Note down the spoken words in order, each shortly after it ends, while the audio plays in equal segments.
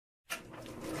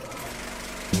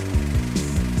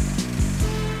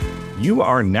You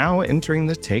are now entering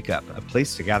The Take Up, a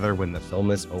place to gather when the film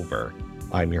is over.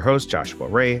 I'm your host, Joshua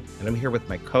Ray, and I'm here with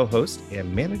my co-host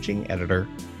and managing editor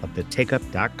of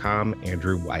thetakeup.com,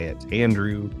 Andrew Wyatt. Hey,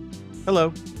 Andrew.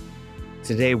 Hello.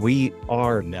 Today we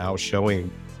are now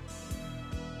showing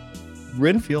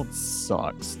Renfield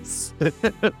sucks.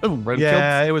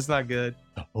 Yeah, it was not good.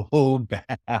 So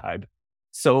bad.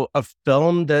 So a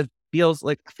film that feels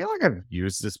like, I feel like I've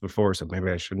used this before, so maybe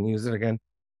I shouldn't use it again.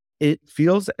 It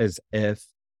feels as if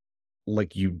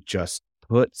like you just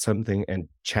put something in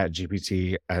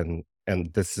ChatGPT and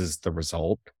this is the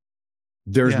result.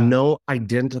 There's no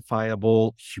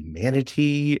identifiable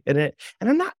humanity in it. And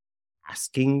I'm not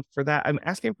asking for that. I'm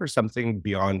asking for something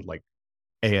beyond like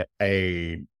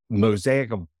a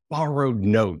mosaic of borrowed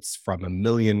notes from a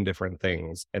million different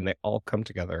things. And they all come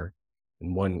together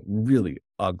in one really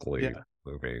ugly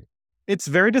movie. It's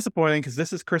very disappointing because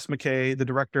this is Chris McKay, the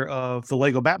director of the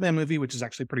Lego Batman movie, which is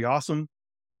actually pretty awesome.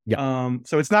 Yeah.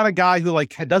 So it's not a guy who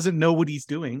like doesn't know what he's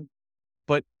doing,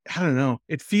 but I don't know.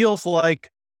 It feels like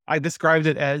I described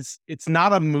it as it's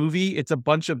not a movie. It's a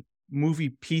bunch of movie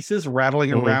pieces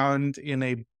rattling around in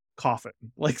a coffin.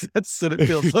 Like that's what it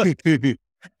feels like.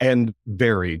 And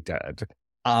very dead.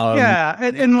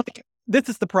 And like this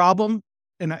is the problem.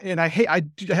 And I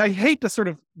hate to sort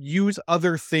of use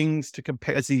other things to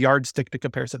compare as a yardstick to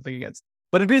compare something against,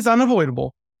 but it is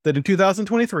unavoidable that in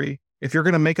 2023, if you're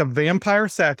going to make a vampire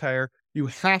satire, you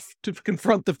have to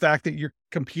confront the fact that you're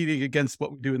competing against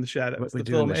What We Do in the Shadows, the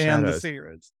film and the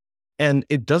series. And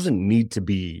it doesn't need to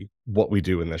be What We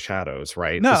Do in the Shadows,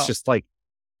 right? No. It's just like,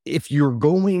 if you're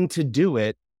going to do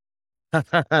it,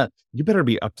 you better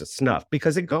be up to snuff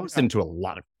because it goes into a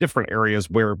lot of different areas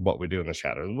where What We Do in the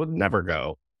Shadows would never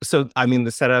go. So, I mean,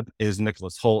 the setup is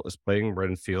Nicholas Hoult is playing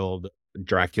Renfield.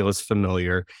 Dracula's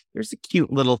familiar. There's a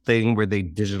cute little thing where they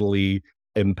digitally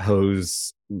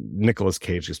impose Nicolas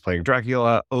Cage, who's playing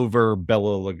Dracula, over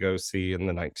Bela Lugosi in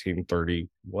the 1930.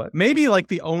 What? Maybe like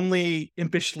the only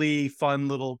impishly fun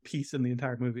little piece in the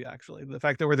entire movie, actually. The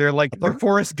fact that they're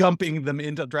Forrest Gumping them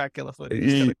into Dracula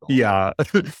footage. Cool. Yeah.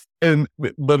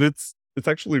 But it's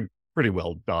actually pretty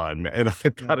well done. And I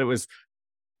thought it was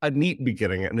a neat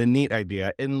beginning and a neat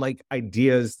idea, and like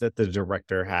ideas that the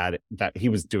director had that he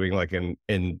was doing like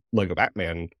in Lego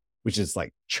Batman, which is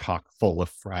like chock full of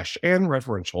fresh and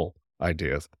referential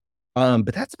ideas. But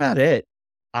that's about it.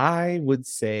 I would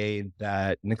say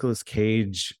that Nicolas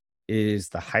Cage is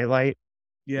the highlight.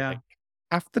 Yeah. Like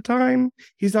half the time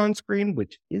he's on screen,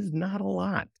 which is not a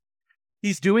lot.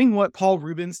 He's doing what Paul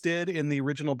Rubens did in the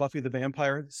original Buffy the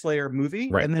Vampire Slayer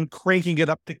movie, and then cranking it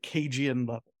up to Cagean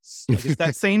levels. Like it's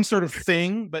that same sort of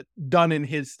thing, but done in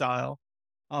his style.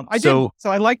 So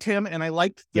I liked him, and I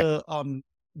liked the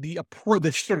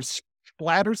sort of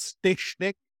splatter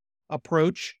stick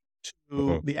approach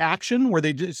to the action, where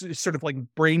they just sort of like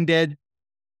brain dead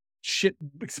shit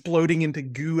exploding into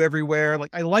goo everywhere. Like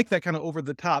I like that kind of over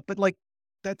the top, but like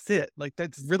that's it. Like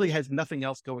that really has nothing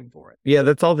else going for it. Yeah,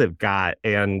 that's all they've got.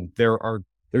 And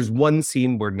there's one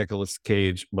scene where Nicolas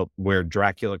Cage, where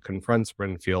Dracula confronts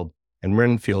Renfield, and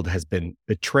Renfield has been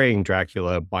betraying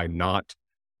Dracula by not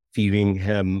feeding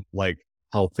him like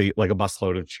healthy, like a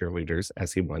busload of cheerleaders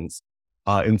as he wants,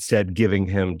 instead giving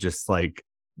him just like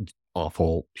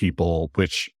awful people,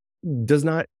 which does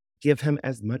not give him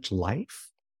as much life.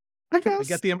 I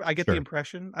guess I get the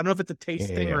impression. I don't know if it's a taste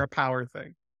thing or a power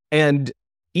thing. And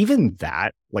even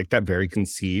that, like that very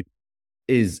conceit,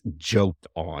 is joked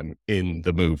on in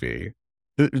the movie.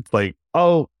 It's like,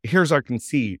 oh, here's our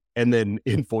conceit. And then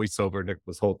in voiceover,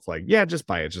 Nicholas Holt's like, yeah, just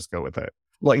buy it. Just go with it.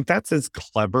 Like, that's as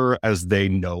clever as they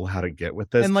know how to get with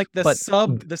this. And like the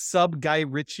sub Guy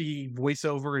Ritchie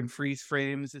voiceover and freeze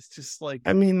frames, it's just like,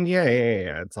 I mean, yeah.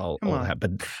 It's all that.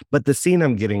 But the scene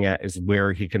I'm getting at is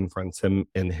where he confronts him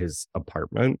in his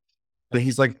apartment. And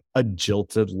he's like a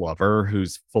jilted lover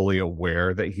who's fully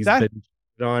aware that he's been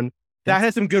cheated on. That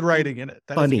has some good writing in it.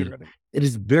 Funny. It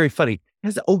is very funny. It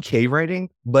has okay writing,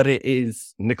 but it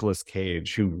is Nicolas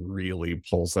Cage who really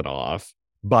pulls it off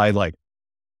by like,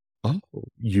 oh,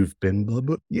 you've been blah,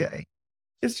 blah. Yay.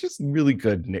 It's just really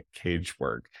good Nick Cage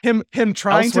work. Him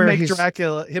trying to make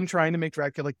Dracula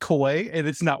coy, and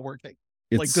it's not working.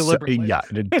 It's like deliberately.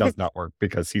 It does not work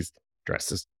because he's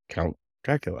dressed as Count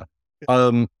Dracula.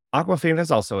 Awkwafina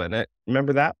is also in it.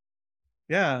 Remember that?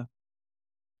 Yeah.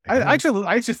 I think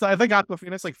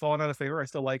Awkwafina's like fallen out of favor. I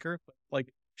still like her, but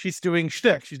like she's doing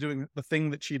shtick. She's doing the thing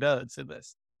that she does in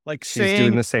this. Like she's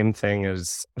doing the same thing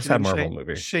as that Marvel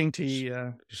movie.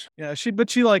 Shang-Chi. Yeah. She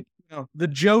like, you know, the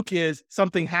joke is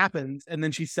something happens, and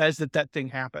then she says that thing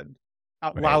happened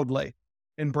out loudly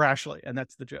and brashly, and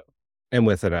that's the joke. And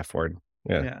with an F word.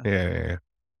 Yeah.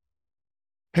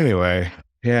 Anyway,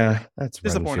 yeah, that's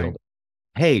Disappointing. Renfield.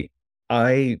 Hey,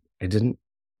 I didn't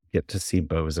get to see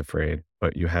Beau is Afraid,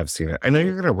 but you have seen it. I know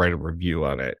you're gonna write a review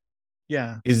on it.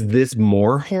 Yeah. Is this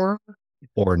more horror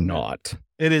or not?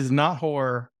 It is not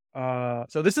horror.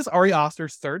 So this is Ari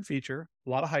Aster's third feature. A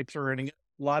lot of hype surrounding it.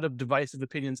 A lot of divisive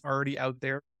opinions already out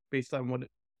there based on what it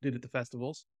did at the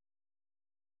festivals.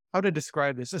 How to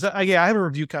describe this? I have a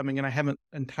review coming, and I haven't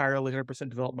entirely 100%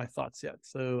 developed my thoughts yet.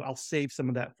 So I'll save some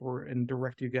of that for and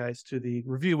direct you guys to the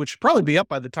review, which should probably be up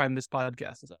by the time this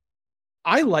podcast is up.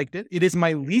 I liked it. It is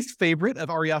my least favorite of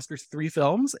Ari Aster's 3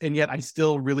 films, and yet I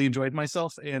still really enjoyed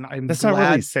myself. And That's not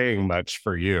really saying much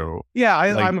for you. Yeah,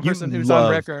 I'm a person who's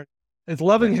on record. It's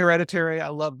loving Hereditary. I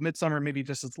love Midsommar, maybe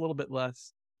just a little bit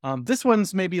less. This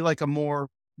one's maybe like a more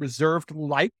reserved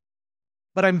light,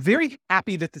 but I'm very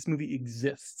happy that this movie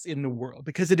exists in the world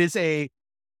because it is a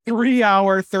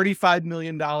 3-hour, $35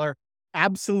 million,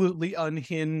 absolutely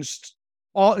unhinged.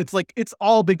 It's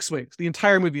all big swings. The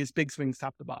entire movie is big swings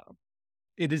top to bottom.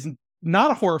 It is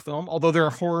not a horror film, although there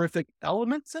are horrific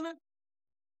elements in it.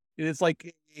 It is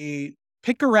like a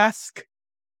picaresque,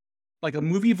 like a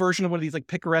movie version of one of these like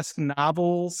picaresque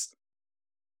novels.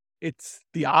 It's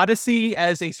the Odyssey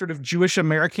as a sort of Jewish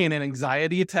American and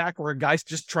anxiety attack where a guy's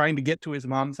just trying to get to his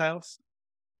mom's house.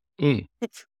 I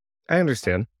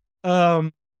understand.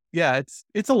 Yeah,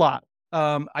 it's a lot.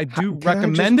 I do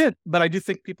recommend it, but I do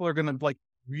think people are going to like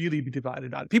really be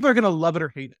divided on it. People are going to love it or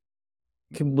hate it.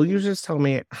 Will you just tell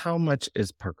me how much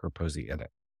is Parker Posey in it?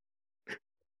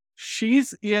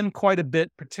 She's in quite a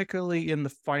bit, particularly in the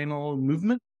final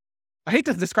movement. I hate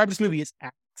to describe this movie as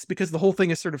acts because the whole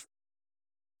thing is sort of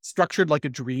structured like a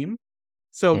dream.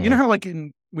 So you know how like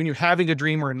when you're having a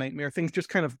dream or a nightmare, things just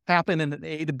kind of happen in an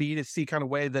A to B to C kind of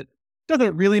way that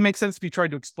doesn't really make sense if you try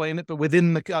to explain it, but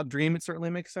within the dream, it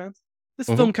certainly makes sense. This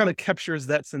film kind of captures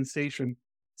that sensation.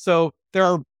 So there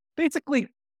are basically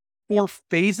 4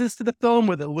 phases to the film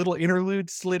with a little interlude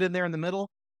slid in there in the middle.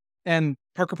 And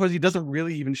Parker Posey doesn't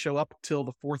really even show up till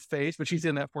the 4th phase, but she's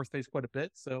in that 4th phase quite a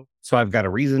bit. So I've got a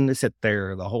reason to sit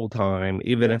there the whole time,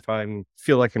 even if I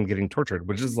feel like I'm getting tortured,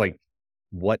 which is like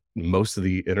what most of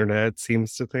the internet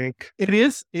seems to think. It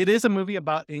is a movie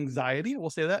about anxiety. We'll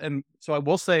say that. And so I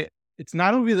will say it's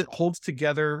not a movie that holds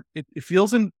together. It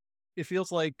feels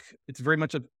like it's very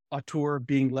much a auteur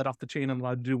being let off the chain and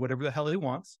allowed to do whatever the hell he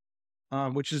wants,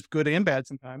 which is good and bad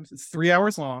sometimes. It's 3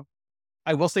 hours long.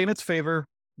 I will say in its favor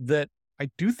that I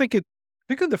do think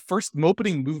particularly the first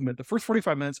opening movement, the first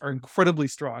 45 minutes are incredibly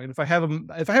strong. And if I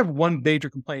have one major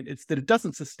complaint, it's that it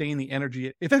doesn't sustain the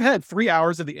energy. If it had 3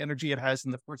 hours of the energy it has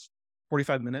in the first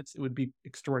 45 minutes, it would be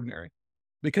extraordinary.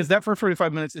 Because that first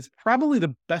 45 minutes is probably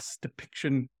the best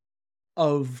depiction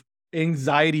of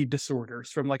anxiety disorders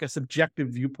from like a subjective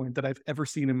viewpoint that I've ever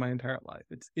seen in my entire life.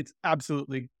 It's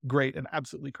absolutely great and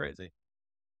absolutely crazy.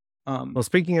 Well,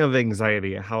 speaking of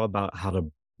anxiety, how about how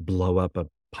to blow up a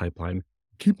pipeline?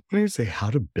 Keep wanting to say how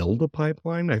to build a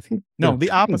pipeline. I think no, the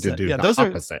opposite. Yeah,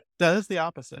 that is the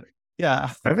opposite.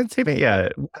 Yeah, I haven't seen it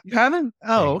yet. You haven't?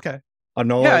 Oh, okay.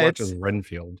 All I watch is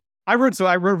Renfield. I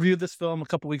reviewed this film a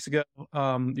couple weeks ago.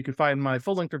 You can find my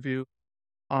full length review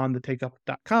on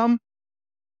thetakeup.com.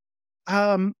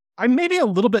 I'm maybe a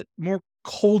little bit more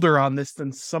colder on this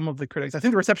than some of the critics. I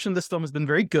think the reception of this film has been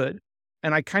very good,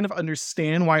 and I kind of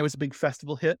understand why it was a big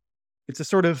festival hit. It's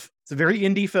a very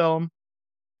indie film,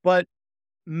 but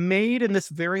made in this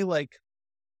very like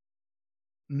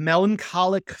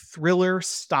melancholic thriller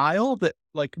style that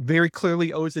like very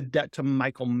clearly owes a debt to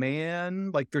Michael Mann.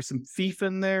 Like there's some thief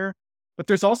in there, but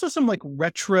there's also some like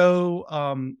retro,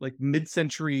 like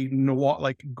mid-century noir,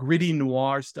 like gritty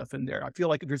noir stuff in there. I feel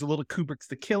like there's a little Kubrick's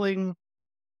The Killing.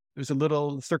 There's a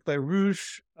little Cercle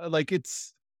Rouge.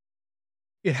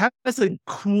 It has a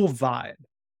cool vibe.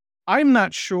 I'm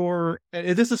not sure.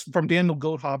 This is from Daniel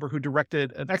Goldhaber, who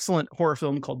directed an excellent horror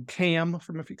film called Cam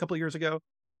from a couple of years ago.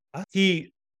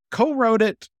 He co-wrote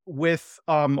it with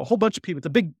a whole bunch of people. It's a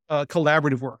big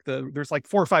collaborative work. There's like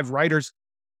 4 or 5 writers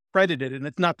credited, and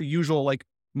it's not the usual like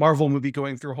Marvel movie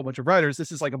going through a whole bunch of writers.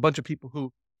 This is like a bunch of people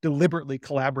who deliberately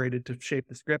collaborated to shape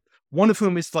the script. One of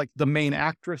whom is like the main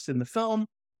actress in the film.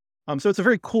 So it's a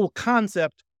very cool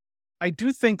concept. I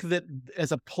do think that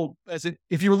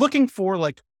if you're looking for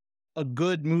like a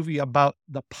good movie about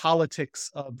the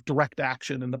politics of direct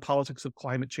action and the politics of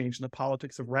climate change and the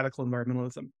politics of radical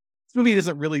environmentalism, this movie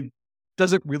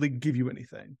doesn't really give you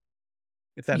anything.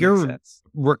 If that makes sense.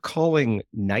 Recalling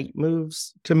Night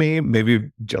Moves to me,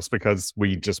 maybe just because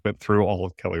we just went through all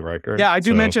of Kelly Reichardt. Yeah, I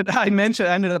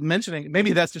ended up mentioning,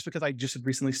 maybe that's just because I just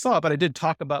recently saw it, but I did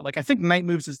talk about, like, I think Night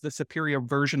Moves is the superior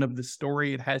version of the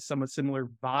story. It has some similar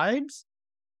vibes.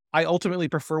 I ultimately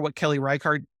prefer what Kelly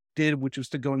Reichardt did, which was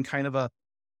to go in kind of a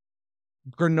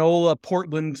granola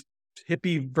Portland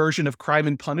hippie version of Crime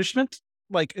and Punishment.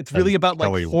 Like, it's really about like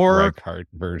Kelly horror. Reichardt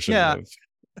version Yeah. of.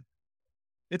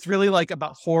 It's really like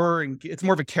about horror, and it's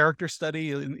more of a character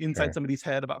study inside Sure. somebody's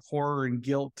head about horror and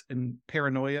guilt and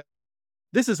paranoia.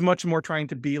 This is much more trying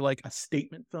to be like a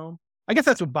statement film. I guess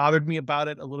that's what bothered me about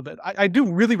it a little bit. I do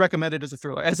really recommend it as a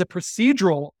thriller. As a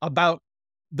procedural about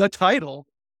the title,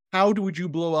 how would you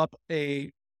blow up a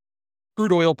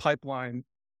crude oil pipeline?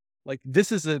 Like,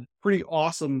 this is a pretty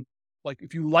awesome, like,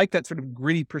 if you like that sort of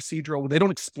gritty procedural where they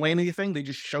don't explain anything, they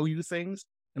just show you things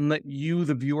and let you,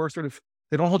 the viewer, sort of,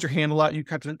 they don't hold your hand a lot. You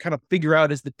kind of figure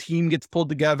out as the team gets pulled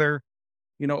together,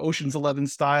 Ocean's 11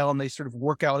 style, and they sort of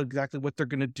work out exactly what they're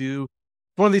going to do.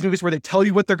 One of these movies where they tell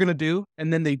you what they're going to do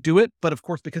and then they do it. But of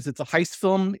course, because it's a heist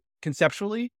film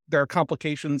conceptually, there are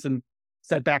complications and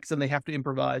setbacks and they have to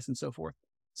improvise and so forth.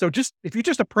 So if you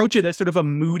just approach it as sort of a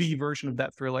moody version of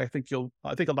that thriller, I think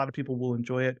a lot of people will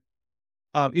enjoy it.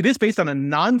 It is based on a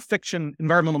nonfiction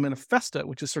environmental manifesto,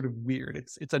 which is sort of weird.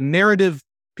 It's a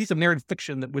piece of narrative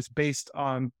fiction that was based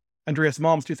on Andreas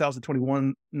Malm's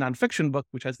 2021 nonfiction book,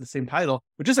 which has the same title,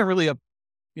 which isn't really a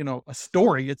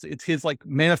story. It's his like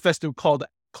manifesto called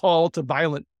Call to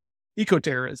Violent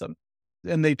Ecoterrorism.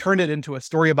 And they turned it into a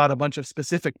story about a bunch of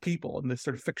specific people in this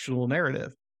sort of fictional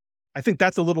narrative. I think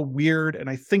that's a little weird. And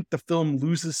I think the film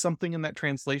loses something in that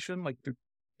translation. Like,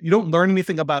 you don't learn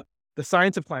anything about the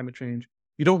science of climate change.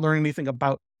 You don't learn anything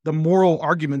about the moral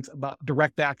arguments about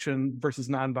direct action versus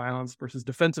nonviolence versus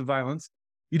defensive violence.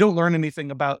 You don't learn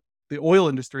anything about the oil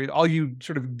industry. All you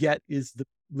sort of get is the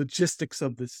logistics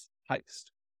of this heist.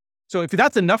 So if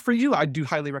that's enough for you, I do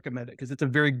highly recommend it because it's a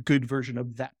very good version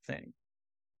of that thing.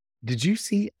 Did you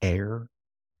see Air?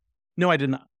 No, I did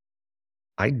not.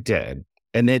 I did.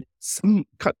 And it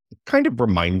kind of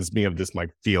reminds me of my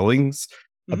feelings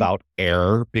about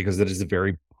Air, because it is a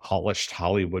very polished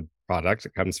Hollywood product.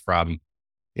 It comes from,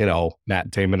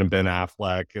 Matt Damon and Ben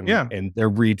Affleck and they're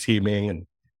reteaming. And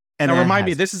now remind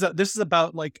me, this is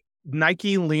about like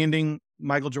Nike landing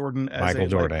Michael Jordan as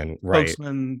Jordan, right?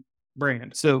 Spokesman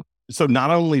brand. So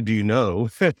not only do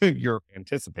you're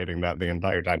anticipating that the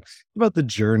entire time, about the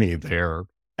journey there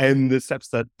and the steps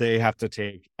that they have to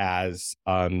take as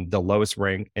the lowest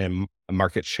rank in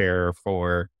market share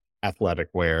for athletic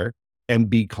wear and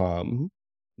become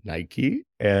Nike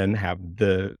and have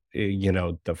the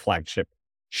flagship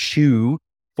shoe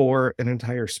for an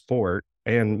entire sport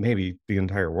and maybe the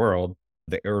entire world,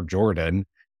 the Air Jordan.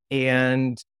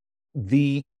 And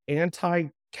the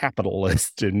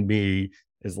anti-capitalist in me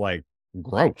is like,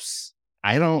 gross.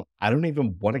 I don't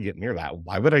even want to get near that.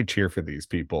 Why would I cheer for these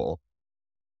people?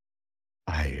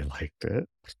 I liked it.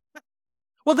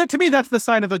 Well, to me, that's the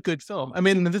sign of a good film. I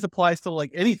mean, this applies to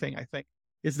like anything, I think,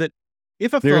 is that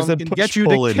if a film can get you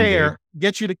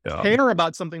to care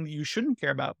about something that you shouldn't care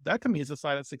about, that to me is a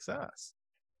sign of success.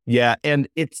 Yeah. And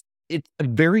it's a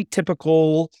very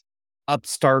typical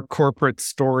upstart corporate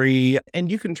story.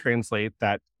 And you can translate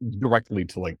that directly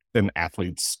to like an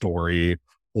athlete's story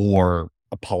or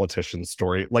a politician's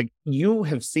story. Like, you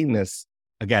have seen this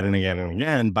again and again and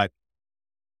again, but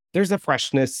there's a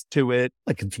freshness to it.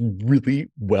 Like, it's really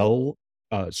well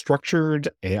structured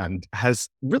and has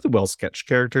really well sketched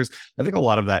characters. I think a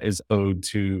lot of that is owed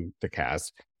to the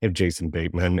cast. You have Jason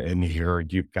Bateman in here.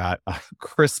 You've got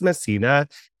Chris Messina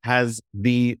has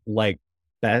the like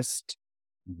best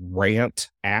rant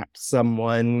at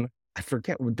someone. I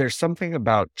forget. There's something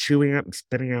about chewing up and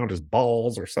spitting out his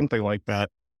balls or something like that.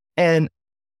 And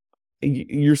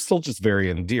you're still just very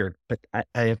endeared. But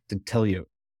I have to tell you,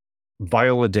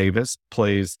 Viola Davis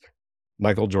plays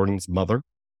Michael Jordan's mother.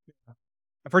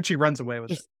 I've heard she runs away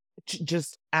with it.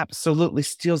 Just absolutely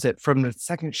steals it from the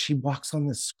second she walks on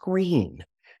the screen.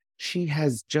 She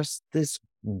has just this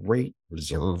great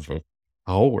reserve of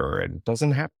power and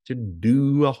doesn't have to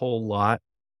do a whole lot.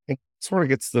 It sort of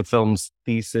gets the film's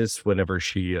thesis whenever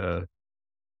she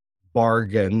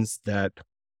bargains that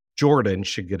Jordan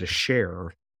should get a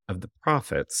share of the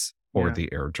profits for the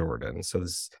Air Jordan. So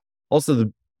this also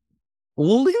a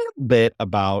little bit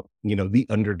about, the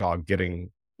underdog getting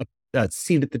a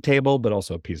seat at the table, but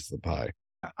also a piece of the pie.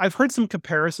 I've heard some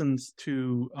comparisons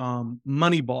to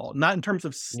Moneyball, not in terms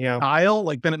of style,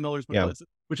 like Bennett Miller's Moneyball,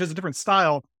 which has a different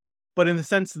style, but in the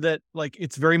sense that like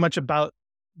it's very much about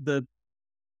the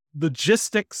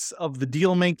logistics of the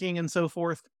deal making and so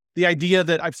forth. The idea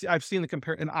that I've seen the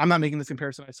comparison, and I'm not making this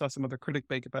comparison. I saw some other critic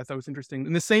make it, but I thought it was interesting.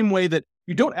 In the same way that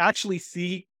you don't actually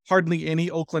see hardly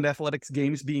any Oakland Athletics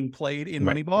games being played in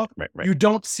Moneyball, you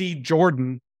don't see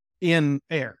Jordan in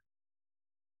Air.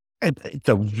 It's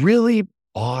a really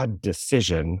odd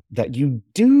decision that you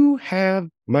do have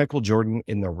Michael Jordan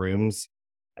in the rooms,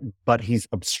 but he's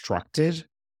obstructed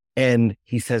and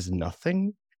he says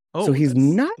nothing. So Oh, he's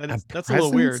not a that's a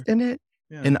little presence weird. in it.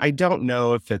 Yeah. And I don't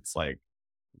know if it's like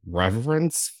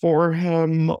reverence for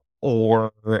him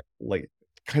or like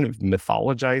kind of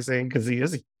mythologizing because he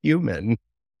is a human.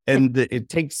 And it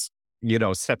takes,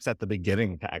 steps at the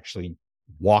beginning to actually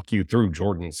walk you through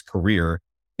Jordan's career.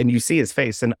 And you see his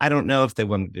face. And I don't know if they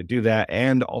wanted to do that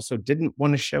and also didn't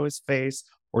want to show his face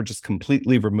or just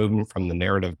completely remove him from the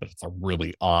narrative. But it's a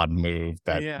really odd move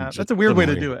that Yeah, just that's a weird way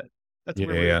to doesn't do it. That's a yeah,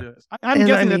 weird way to yeah. do it. I'm And I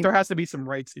guessing that mean, there has to be some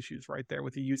rights issues right there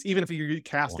with the use, even if you're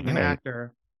casting an why?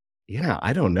 actor. Yeah,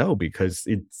 I don't know because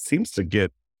it seems to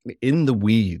get in the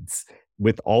weeds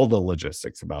with all the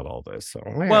logistics about all this. So,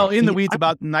 Well, in the weeds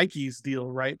about Nike's deal,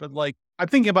 right? But like, I'm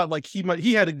thinking about like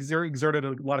he had exerted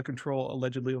a lot of control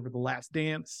allegedly over the Last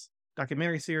Dance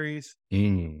documentary series,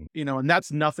 and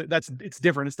that's nothing. It's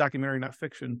different. It's documentary, not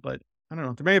fiction. But I don't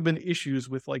know. There may have been issues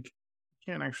with like,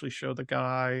 you can't actually show the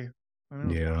guy. I don't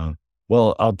know. yeah.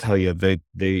 Well, I'll tell you,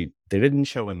 they didn't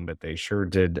show him, but they sure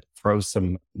did throw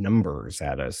some numbers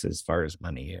at us as far as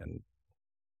money, and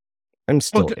I'm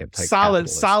still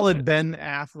solid Ben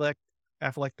Affleck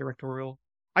directorial.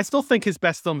 I still think his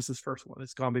best film is his first one.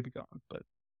 It's Gone Baby Gone, but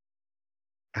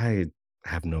I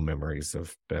have no memories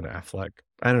of Ben Affleck.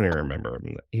 I don't even remember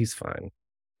him. He's fine.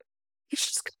 He's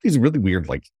just got these really weird,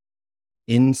 like,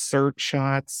 insert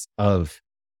shots of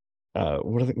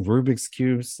what are the Rubik's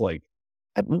cubes? Like,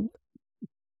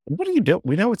 what do you do?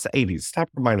 We know it's the 80s. Stop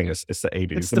reminding us it's the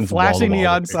 80s. It's the flashing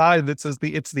neon sign that says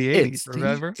it's the 80s,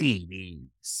 remember? The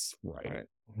 80s. Right.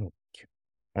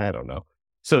 I don't know.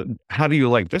 So how do you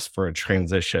like this for a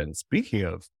transition? Speaking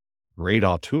of great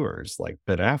auteurs like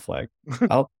Ben Affleck,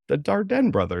 out the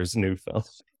Dardenne brothers' new film.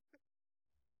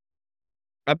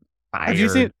 Have you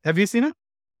seen it?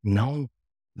 No.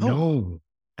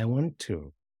 I want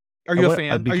to. Are you a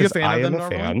fan? Are you a fan I of them am a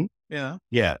fan. Yeah.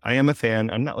 Yeah, I am a fan.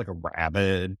 I'm not like a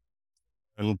rabid,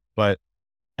 but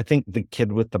I think The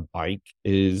Kid with the Bike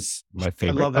is my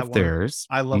favorite of theirs.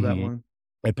 I love that one.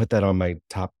 I put that on my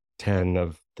top 10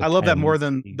 of I love that more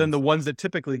than the ones that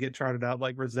typically get charted out,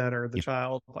 like Rosetta or The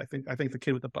Child. I think The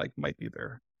Kid with the Bike might be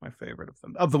my favorite of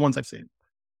them, of the ones I've seen.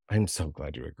 I'm so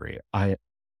glad you agree. I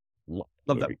love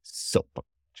that so much.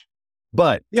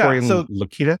 But Tori and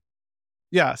Lakita.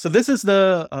 Yeah, so this is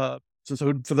the so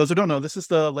for those who don't know, this is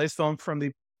the latest film from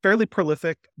the fairly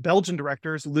prolific Belgian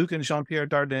directors Luc and Jean-Pierre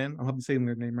Dardenne. I hope I'm saying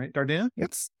their name right. Dardenne?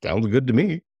 It sounds good to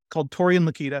me. Called Tori and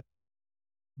Lakita.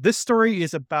 This story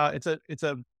is about it's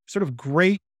a sort of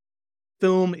great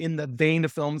film in the vein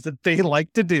of films that they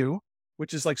like to do,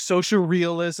 which is like social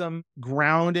realism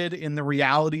grounded in the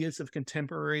realities of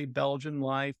contemporary Belgian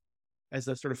life as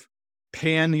a sort of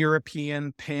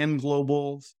pan-European,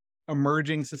 pan-global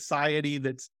emerging society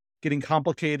that's getting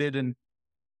complicated and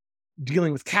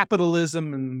dealing with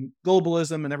capitalism and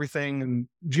globalism and everything and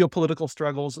geopolitical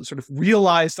struggles, sort of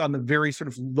realized on the very sort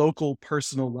of local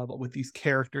personal level with these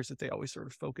characters that they always sort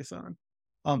of focus on.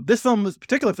 This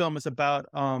particular film is about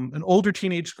an older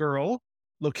teenage girl,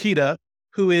 Lokita,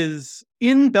 who is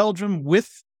in Belgium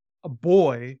with a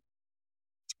boy,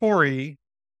 Tori,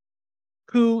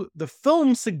 who the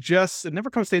film suggests, it never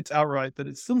comes states outright, that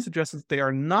it still suggests that they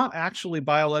are not actually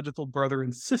biological brother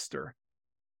and sister.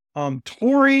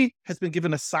 Tori has been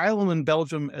given asylum in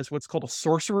Belgium as what's called a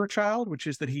sorcerer child, which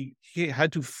is that he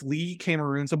had to flee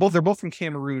Cameroon. So they're both from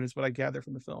Cameroon is what I gather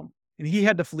from the film. And he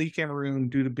had to flee Cameroon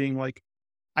due to being like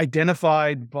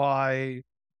identified by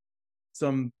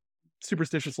some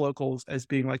superstitious locals as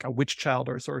being like a witch child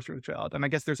or a sorcerer child. And I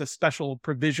guess there's a special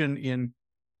provision in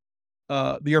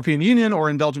the European Union or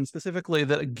in Belgium specifically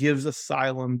that gives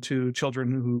asylum to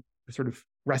children who are sort of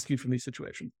rescued from these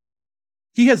situations.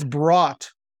 He has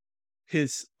brought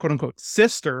his quote unquote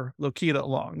sister Lokita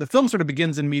along. The film sort of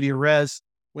begins in media res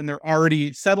when they're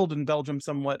already settled in Belgium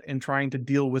somewhat and trying to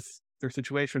deal with their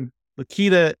situation.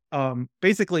 Lokita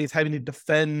basically is having to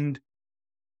defend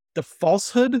the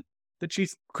falsehood that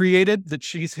she's created, that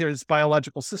she's his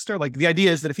biological sister. Like the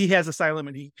idea is that if he has asylum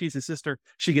and she's his sister,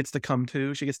 she gets to come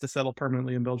too. She gets to settle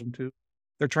permanently in Belgium too.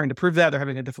 They're trying to prove that. They're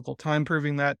having a difficult time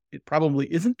proving that. It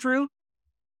probably isn't true.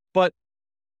 But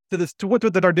to what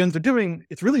the Dardennes are doing,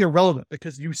 it's really irrelevant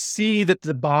because you see that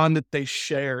the bond that they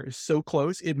share is so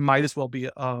close. It might as well be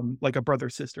like a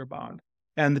brother-sister bond.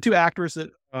 And the two actors that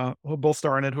who both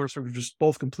star in it, who are sort of just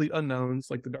both complete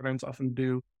unknowns, like the Dardennes often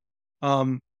do,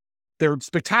 they're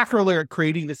spectacular at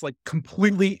creating this like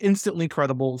completely instantly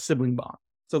credible sibling bond.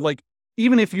 So like,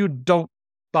 even if you don't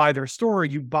buy their story,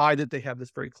 you buy that they have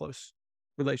this very close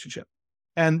relationship.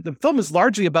 And the film is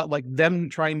largely about like them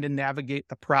trying to navigate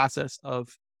the process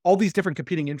of all these different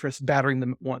competing interests battering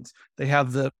them at once. They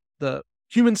have the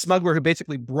human smuggler who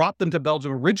basically brought them to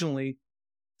Belgium originally,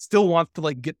 still wants to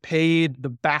like get paid the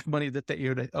back money that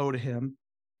they owe to him.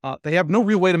 They have no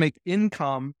real way to make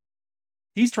income.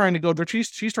 He's trying to go there.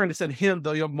 She's trying to send him,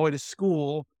 the young boy, to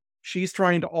school. She's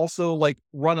trying to also like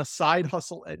run a side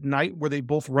hustle at night where they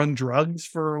both run drugs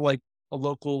for like a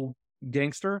local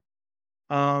gangster.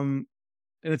 And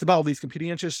it's about all these competing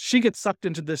interests. She gets sucked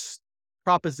into this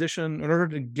proposition in order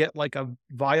to get like a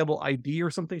viable ID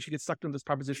or something. She gets sucked into this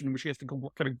proposition where she has to go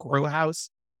work at a grow house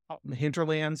out in the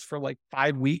hinterlands for like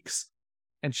 5 weeks,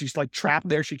 and she's like trapped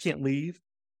there. She can't leave.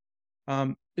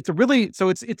 It's a really, so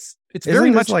it's very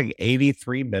Isn't much this like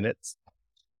 83 minutes.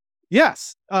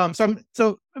 yes.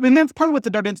 So I mean, that's part of what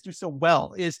the Dardennes do so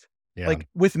well is like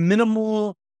with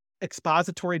minimal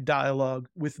expository dialogue,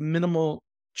 with minimal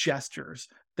gestures,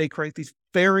 they create these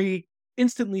very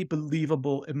instantly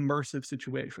believable, immersive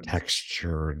situations.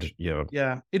 Textured,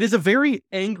 Yeah. It is a very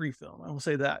angry film, I will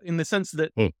say that, in the sense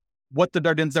that what the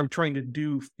Dardennes are trying to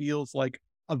do feels like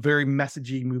a very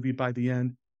messagey movie by the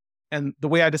end. And the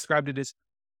way I described it is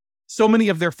so many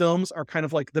of their films are kind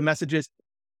of like the message is,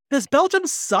 does Belgium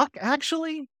suck,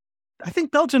 actually? I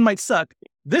think Belgium might suck.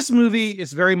 This movie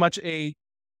is very much a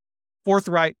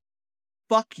forthright,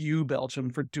 fuck you,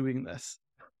 Belgium, for doing this.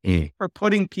 For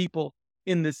putting people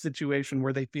in this situation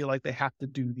where they feel like they have to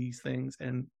do these things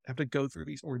and have to go through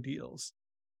these ordeals.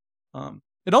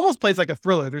 It almost plays like a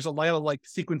thriller. There's a lot of like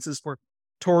sequences where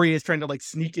Tori is trying to like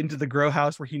sneak into the grow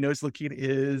house where he knows Lakita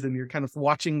is, and you're kind of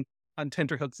watching on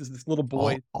tenterhooks as this little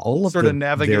boy all of sort of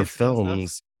navigates their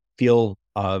films feel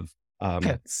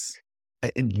tense.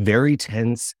 Very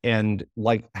tense, and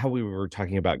like how we were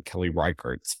talking about Kelly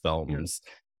Reichardt's films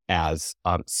as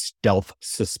stealth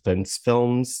suspense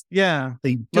films. Yeah,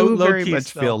 they do very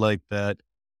much feel like that.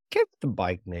 Get the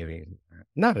bike, maybe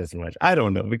not as much. I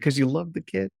don't know, because you love the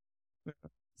kid.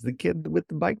 Is the kid with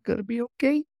the bike gonna be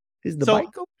okay? Is the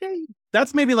bike okay?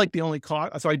 That's maybe like the only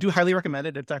cause. So I do highly recommend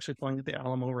it. It's actually playing at the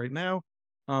Alamo right now.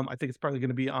 I think it's probably going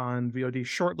to be on VOD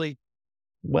shortly.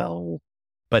 Well,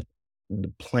 but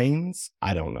the Planes,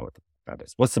 I don't know what that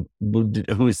is.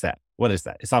 Who is that? What is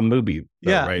that? It's on Mubi.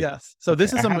 Yeah. Right? Yes. So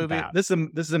this is a movie. This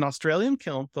is an Australian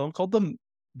film called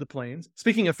The Planes.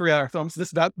 Speaking of 3-hour films,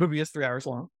 that movie is 3 hours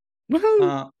long.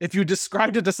 If you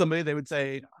described it to somebody, they would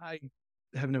say, I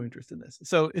have no interest in this.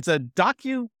 So it's a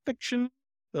docu-fiction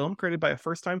film created by a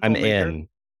first-time filmmaker. I'm in.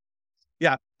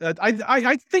 Yeah,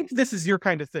 I think this is your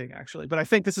kind of thing, actually, but I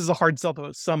think this is a hard sell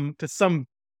to some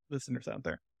listeners out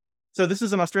there. So this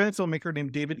is an Australian filmmaker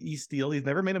named David E. Steele. He's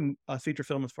never made a feature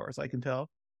film, as far as I can tell.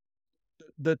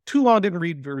 The Too Long Didn't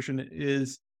Read version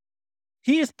is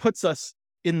he puts us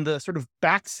in the sort of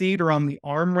backseat or on the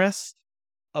armrest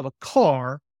of a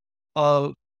car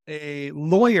of a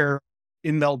lawyer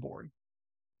in Melbourne,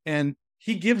 and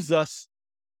he gives us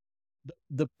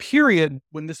the period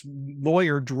when this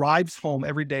lawyer drives home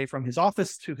every day from his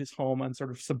office to his home on sort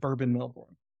of suburban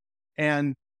Melbourne.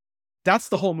 And that's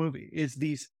the whole movie, is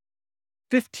these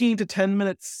 15 to 10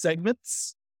 minute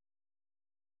segments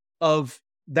of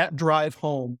that drive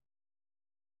home.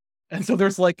 And so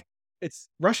there's like, it's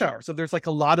rush hour. So there's like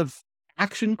a lot of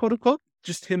action, quote unquote,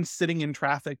 just him sitting in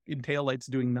traffic in taillights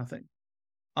doing nothing.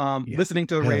 Listening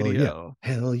to the radio.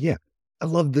 Hell yeah. I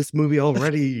love this movie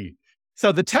already.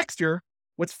 So the texture,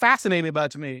 what's fascinating about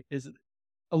it to me is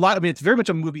it's very much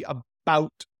a movie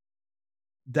about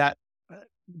that.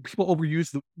 People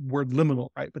overuse the word liminal,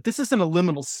 right? But this isn't a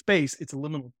liminal space. It's a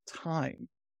liminal time.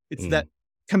 It's that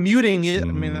commuting. I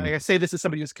mean, I say this as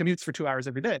somebody who commutes for 2 hours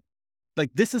every day.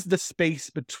 Like, this is the space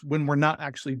when we're not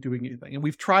actually doing anything. And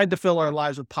we've tried to fill our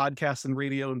lives with podcasts and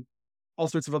radio and all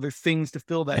sorts of other things to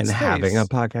fill that space. Having a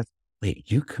podcast.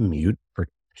 Wait, you commute for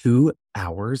 2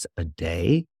 hours a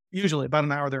day? Usually about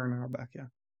an hour there, an hour back. Yeah.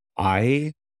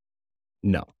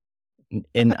 No.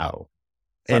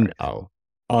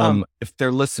 If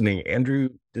they're listening, Andrew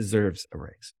deserves a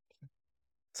raise.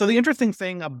 So the interesting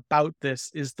thing about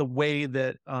this is the way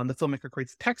that the filmmaker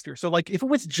creates texture. So like, if it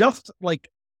was just like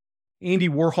Andy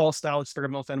Warhol style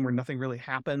experimental film where nothing really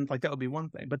happened, like that would be one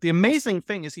thing. But the amazing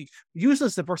thing is he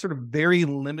uses it for sort of very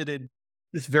limited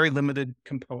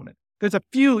component. There's a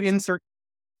few insert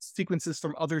sequences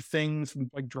from other things,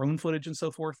 like drone footage and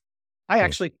so forth. I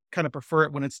actually kind of prefer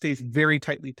it when it stays very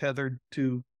tightly tethered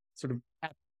to sort of,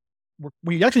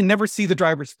 we actually never see the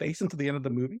driver's face until the end of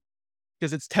the movie,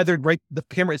 because it's tethered right. The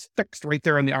camera is fixed right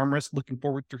there on the armrest, looking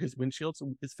forward through his windshield.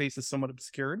 So his face is somewhat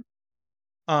obscured.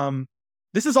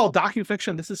 This is all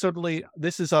docufiction.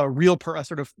 This is a real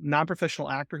sort of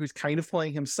non-professional actor who's kind of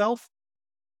playing himself.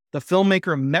 the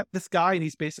filmmaker met this guy and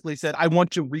he's basically said, I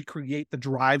want to recreate the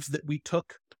drives that we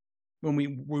took when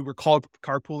we were called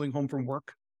carpooling home from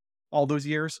work all those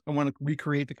years. I want to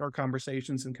recreate our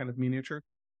conversations in kind of miniature.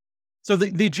 So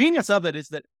the genius of it is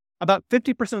that about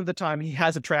 50% of the time he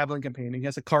has a traveling companion. He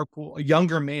has a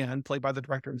younger man played by the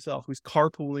director himself, who's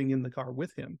carpooling in the car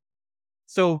with him.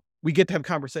 So we get to have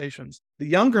conversations. The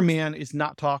younger man is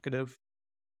not talkative.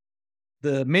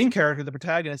 The main character, the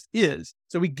protagonist, is.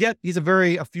 So he's a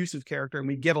very effusive character, and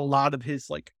we get a lot of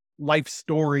his like life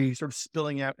story sort of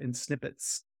spilling out in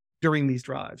snippets during these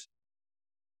drives.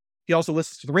 He also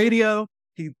listens to the radio.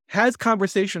 He has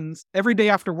conversations every day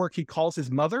after work. He calls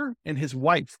his mother and his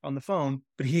wife on the phone,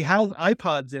 but he has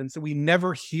iPods in, so we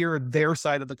never hear their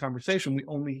side of the conversation. We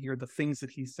only hear the things that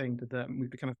he's saying to them. We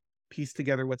have to kind of piece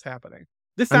together what's happening.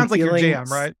 This sounds like your jam,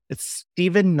 right? It's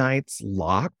Stephen Knight's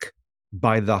Locke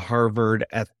by the Harvard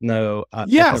Yes.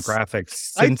 Ethnographic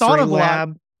Sensory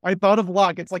Lab. I thought of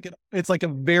Locke. It's like a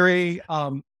very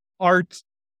art.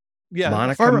 Yeah,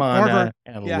 Monica Mana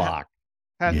and yeah, Locke.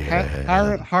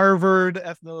 Harvard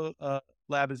Ethno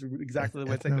Lab is exactly the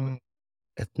way I think of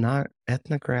it.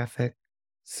 Ethnographic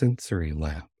Sensory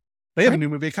Lab. They have a new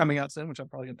movie coming out soon, which I'm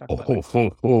probably going to talk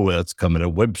about. That's coming to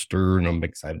Webster, and I'm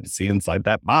excited to see inside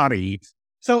that body.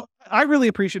 So I really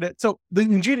appreciate it. So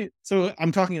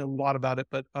I'm talking a lot about it,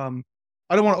 but I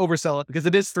don't want to oversell it because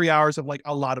it is 3 hours of like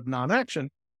a lot of non-action.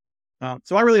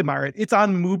 So I really admire it. It's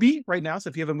on Mubi right now. So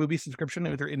if you have a Mubi subscription,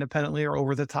 either independently or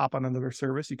over the top on another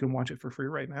service, you can watch it for free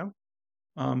right now.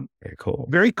 Very cool.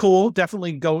 Very cool.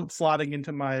 Definitely slotting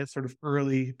into my sort of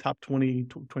early top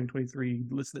 2023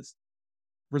 list that's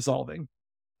resolving.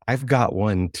 I've got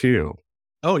one too.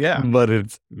 Oh yeah. But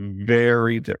it's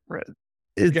very different.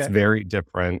 Very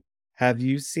different. Have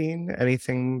you seen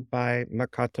anything by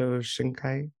Makoto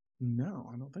Shinkai?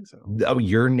 No, I don't think so. Oh,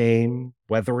 Your Name,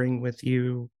 Weathering with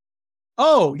You.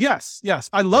 Oh, yes.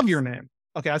 I love Your Name.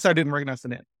 Okay, I didn't recognize the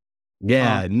name.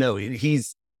 Yeah, no,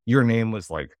 Your Name was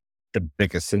like the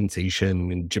biggest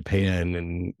sensation in Japan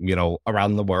and,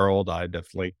 around the world. I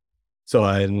definitely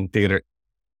saw it in theater.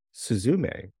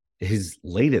 Suzume, his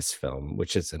latest film,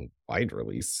 which is in wide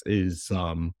release, is,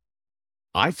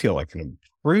 I feel like an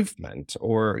improvement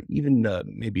or even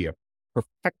maybe a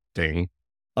perfecting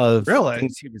of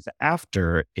things he was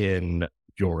after in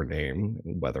Your Name,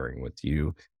 Weathering with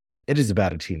You. It is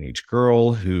about a teenage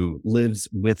girl who lives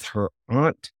with her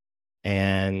aunt,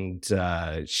 and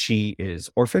she is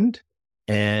orphaned,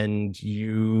 and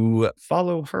you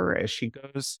follow her as she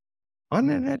goes on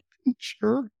an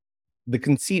adventure. The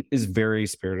conceit is very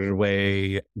Spirited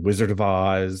Away, Wizard of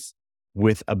Oz,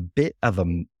 with a bit of a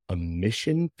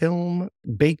mission film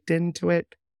baked into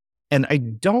it. And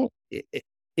it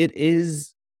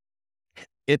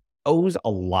owes a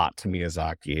lot to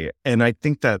Miyazaki. And I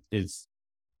think that is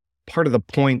part of the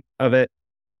point of it.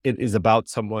 It is about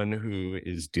someone who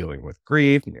is dealing with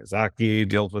grief. Miyazaki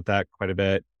deals with that quite a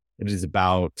bit. It is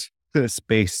about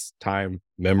space, time,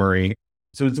 memory.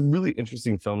 So it's a really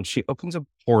interesting film. She opens a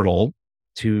portal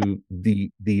to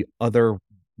the other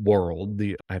world,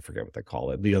 I forget what they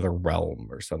call it, the other realm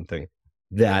or something,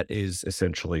 that is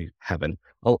essentially heaven.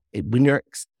 When you're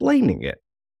explaining it,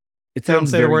 it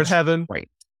sounds very the word heaven. Right.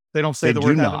 They don't say the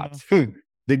word heaven.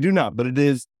 They do not, but it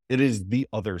is the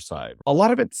other side. A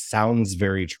lot of it sounds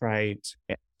very trite.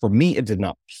 For me, it did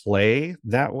not play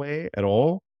that way at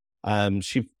all.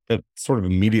 She sort of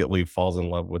immediately falls in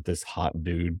love with this hot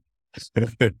dude.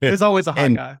 There's always a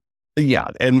hot guy. Yeah,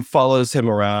 and follows him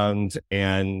around.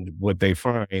 And what they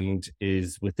find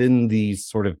is within these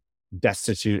sort of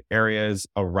destitute areas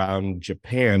around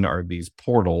Japan are these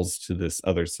portals to this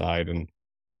other side.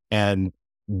 And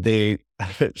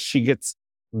she gets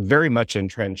very much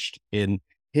entrenched in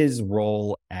his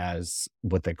role as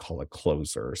what they call a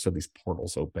closer. So these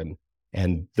portals open,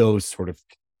 and those sort of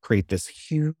create this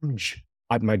huge.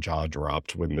 My jaw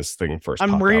dropped when this thing first.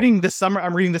 I'm reading the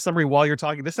summary while you're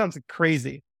talking. This sounds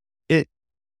crazy.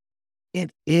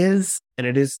 It is, and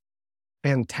it is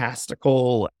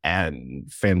fantastical and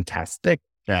fantastic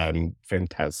and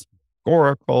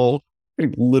fantasmagorical.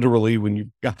 Literally, when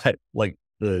you've got like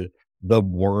the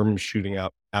worm shooting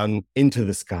out into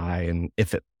the sky, and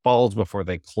if it falls before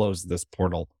they close this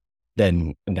portal,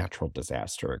 then a natural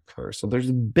disaster occurs. So there's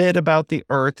a bit about the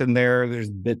earth in there. There's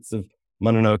bits of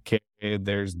Mononoke.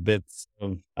 There's bits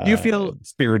of do you feel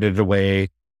Spirited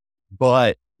Away,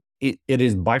 but it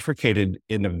is bifurcated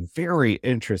in a very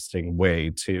interesting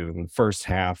way too. And the first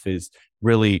half is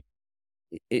really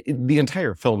the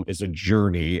entire film is a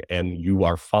journey, and you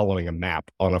are following a map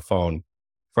on a phone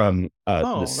from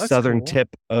the southern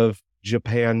tip of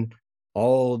Japan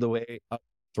all the way up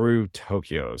through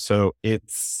Tokyo. So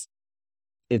it's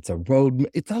a road.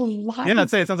 It's a lot. Yeah, I'd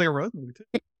say it sounds like a road movie too.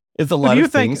 It's a What lot do you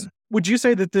of think? things. Would you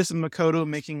say that this is Makoto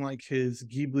making like his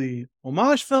Ghibli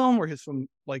homage film, or his film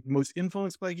like most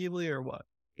influenced by Ghibli, or what?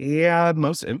 Yeah,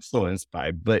 most influenced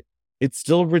by, but it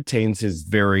still retains his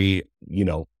very,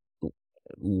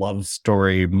 love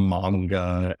story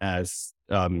manga as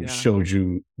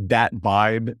shouju. That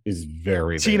vibe is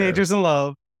very there. Teenagers in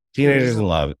love. Teenagers in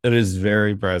love. It is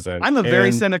very present. I'm a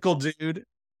very cynical dude,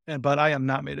 but I am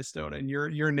not made of stone, and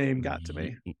your name got to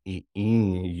me.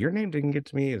 Your name didn't get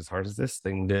to me as hard as this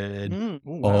thing did.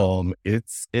 Wow.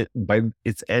 By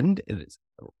its end, it is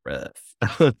rough.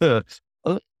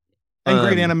 And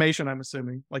great animation, I'm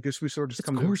assuming. Like this, we sort of just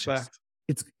come gorgeous. to expect.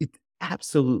 It's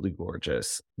absolutely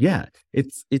gorgeous. Yeah,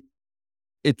 it's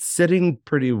sitting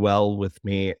pretty well with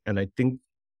me, and I think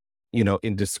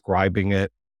in describing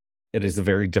it, it is a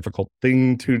very difficult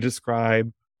thing to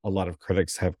describe. A lot of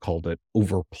critics have called it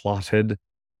overplotted.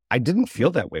 I didn't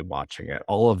feel that way watching it.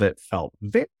 All of it felt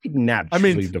very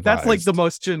naturally devised. That's like the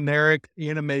most generic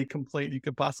anime complaint you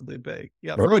could possibly make.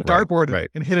 Yeah, throw a dartboard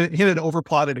and hit an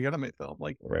overplotted anime film.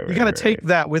 Like you got to take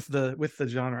that with the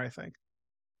genre, I think.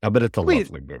 But it's a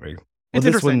lovely movie. It's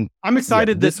interesting. I'm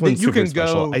excited that you can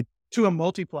go to a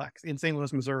multiplex in St.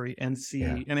 Louis, Missouri, and see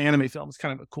an anime film. It's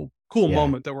kind of a cool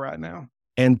moment that we're at now.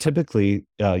 And typically,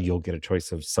 you'll get a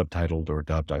choice of subtitled or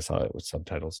dubbed. I saw it with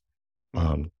subtitles.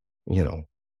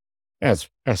 As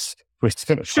we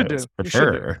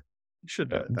prefer. You should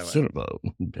do it that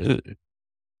way.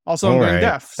 Also, I'm going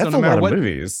deaf. So that's no a lot of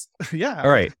movies. Yeah.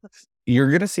 All right.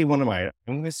 You're gonna see one of mine.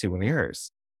 I'm gonna see one of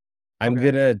yours. I'm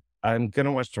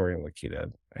gonna watch Tori and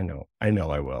Lakita. I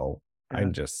know I will. Yeah.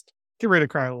 I'm just get ready to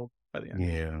cry a little by the end.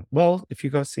 Yeah. Well, if you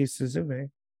go see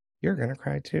Suzume, you're gonna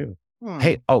cry too.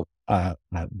 Hey,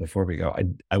 before we go,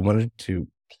 I wanted to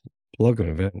plug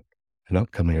an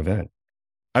upcoming event.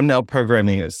 I'm now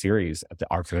programming a series at the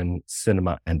Arkansas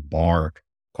Cinema and Bar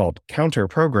called Counter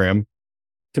Program,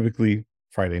 typically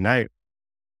Friday night.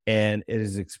 And it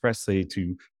is expressly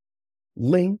to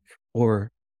link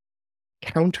or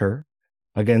counter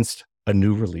against a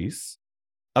new release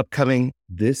upcoming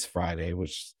this Friday,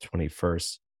 which is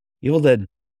 21st. Evil Dead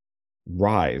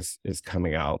Rise is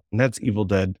coming out, and that's Evil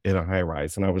Dead in a High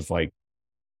Rise. And I was like,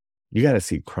 you got to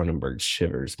see Cronenberg's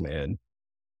Shivers, man.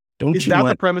 Is that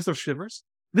the premise of Shivers?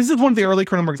 This is one of the early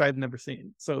Cronenbergs I've never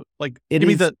seen. So, like, give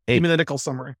me the nickel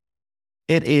summary.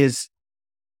 It is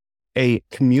a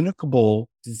communicable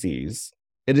disease.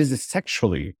 It is a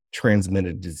sexually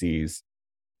transmitted disease.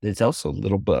 It's also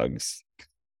little bugs.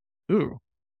 Ooh.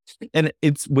 And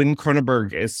it's when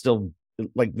Cronenberg is still,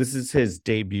 like, this is his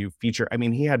debut feature. I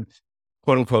mean, he had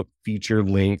quote unquote feature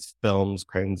length films,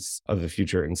 Crimes of the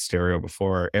Future and Stereo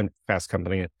before, and Fast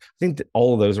Company. I think that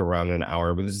all of those are around an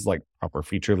hour, but this is like proper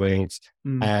feature lengths.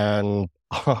 And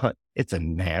it's a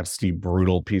nasty,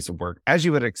 brutal piece of work, as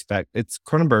you would expect. It's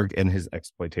Cronenberg in his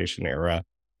exploitation era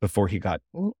before he got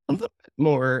a little bit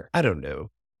more, I don't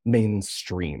know,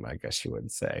 mainstream, I guess you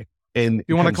would say. And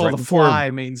you want to call The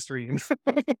Fly mainstream.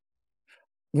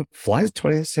 Fly's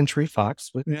 20th Century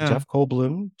Fox with Jeff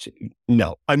Goldblum.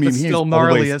 No, I mean, he's still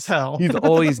gnarly as hell. He's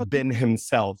always been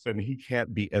himself, and he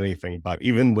can't be anything but,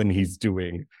 even when he's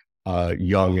doing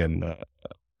Jung and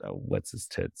what's his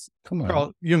tits? Come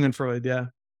on. Jung and Freud, yeah.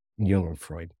 Jung and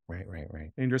Freud. Right.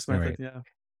 Dangerous Method, yeah.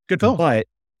 Good film. But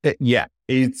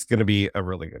it's going to be a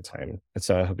really good time.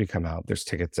 So I hope you come out. There's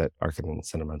tickets at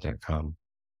arkansascinema.com.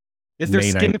 Is there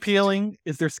skin peeling?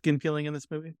 Is there skin peeling in this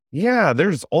movie? Yeah,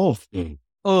 there's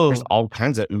there's all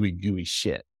kinds of ooey gooey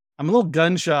shit. I'm a little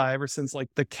gun shy ever since like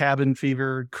the Cabin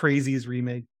Fever Crazies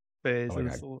remake phase. Oh my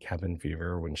God, Cabin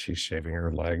Fever when she's shaving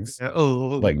her legs. Yeah.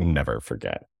 Like, never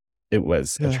forget. It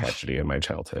was a tragedy in my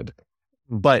childhood.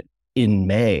 But in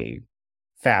May,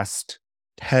 Fast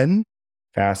 10,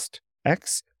 Fast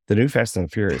X, the new Fast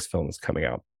and Furious film is coming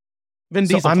out. Vin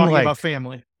Diesel talking about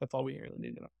family. That's all we really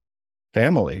need to know.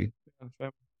 Family.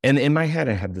 And in my head,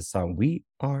 I had this song, We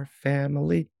Are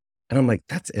Family. And I'm like,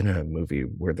 that's in a movie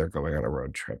where they're going on a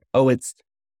road trip. Oh, it's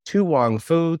To Wong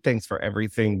Fu, Thanks for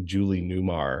Everything, Julie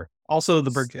Newmar. Also the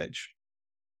Birdcage.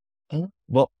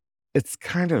 Well, it's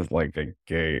kind of like a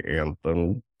gay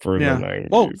anthem for the 90s.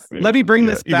 Well, let me bring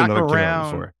this back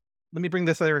around. Let me bring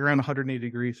this around 180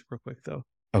 degrees real quick, though.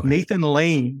 Okay. Nathan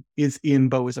Lane is in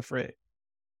Beau is Afraid,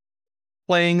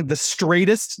 playing the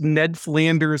straightest Ned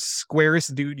Flanders,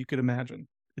 squarest dude you could imagine.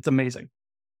 It's amazing.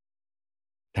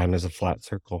 Time is a flat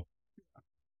circle.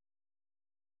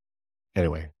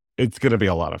 Anyway, it's going to be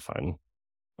a lot of fun.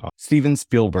 Steven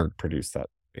Spielberg produced that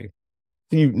movie.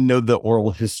 You know the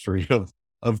oral history of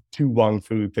of Tu Wong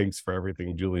Fu. Thanks for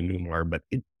everything, Julie Newmar, but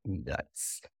it's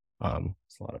nuts.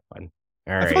 It's a lot of fun.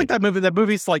 I feel like that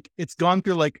movie's like, it's gone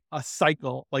through like a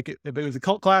cycle. Like if it was a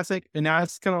cult classic, and now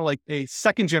it's kind of like a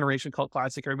second generation cult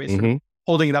classic. Everybody's sort of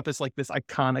holding it up as like this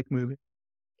iconic movie.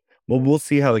 Well, we'll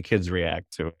see how the kids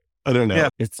react to it. I don't know. Yeah.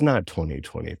 It's not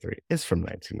 2023. It's from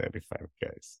 1995,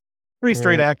 guys. 3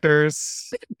 straight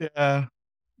actors. Yeah.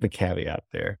 The caveat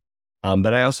there.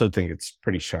 But I also think it's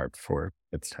pretty sharp for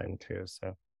its time too.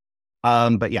 So,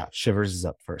 but yeah, Shivers is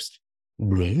up first.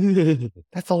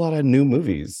 That's a lot of new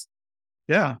movies.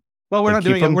 Yeah. Well, we're not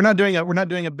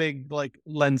doing a big like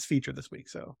lens feature this week.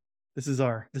 So this is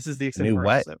the extent of our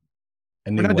episode.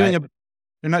 We're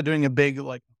not doing a big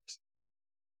like.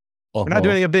 We're not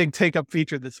doing a big take up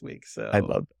feature this week. So I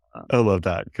love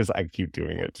that because I keep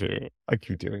doing it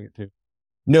too.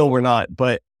 No, we're not,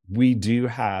 but we do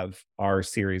have our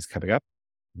series coming up.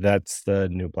 That's the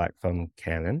new Black Film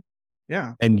Canon.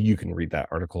 Yeah. And you can read that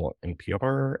article at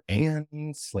NPR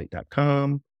and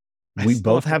slate.com. We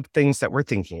both have things that we're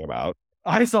thinking about.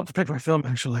 I still have to pick my film,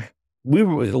 actually.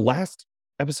 The last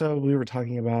episode we were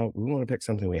talking about, we want to pick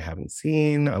something we haven't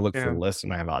seen. I looked for a list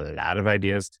and I have a lot of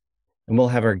ideas. And we'll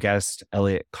have our guest,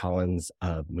 Elliot Collins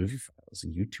of Movie Files, a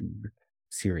YouTube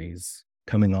series,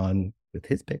 coming on with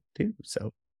his pick too.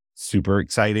 So super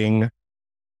exciting.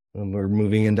 And we're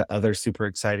moving into other super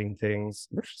exciting things.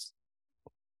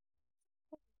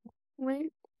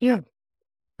 Right. Yeah.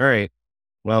 All right.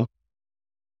 Well,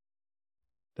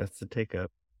 that's the take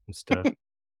up and stuff.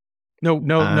 No,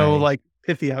 like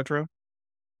pithy outro.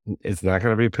 It's not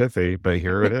going to be pithy, but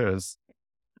here it is.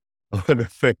 I want to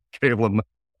thank Kayla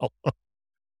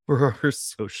for our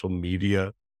social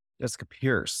media, Jessica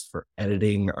Pierce for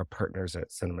editing, our partners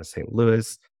at Cinema St.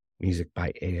 Louis, music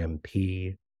by AMP.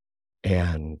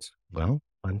 And well,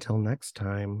 until next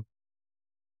time,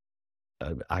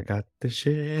 I got the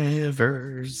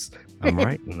shivers. I'm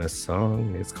writing this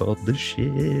song. It's called The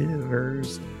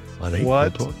Shivers. What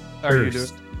are you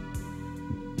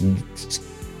doing?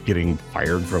 Getting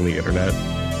fired from the internet.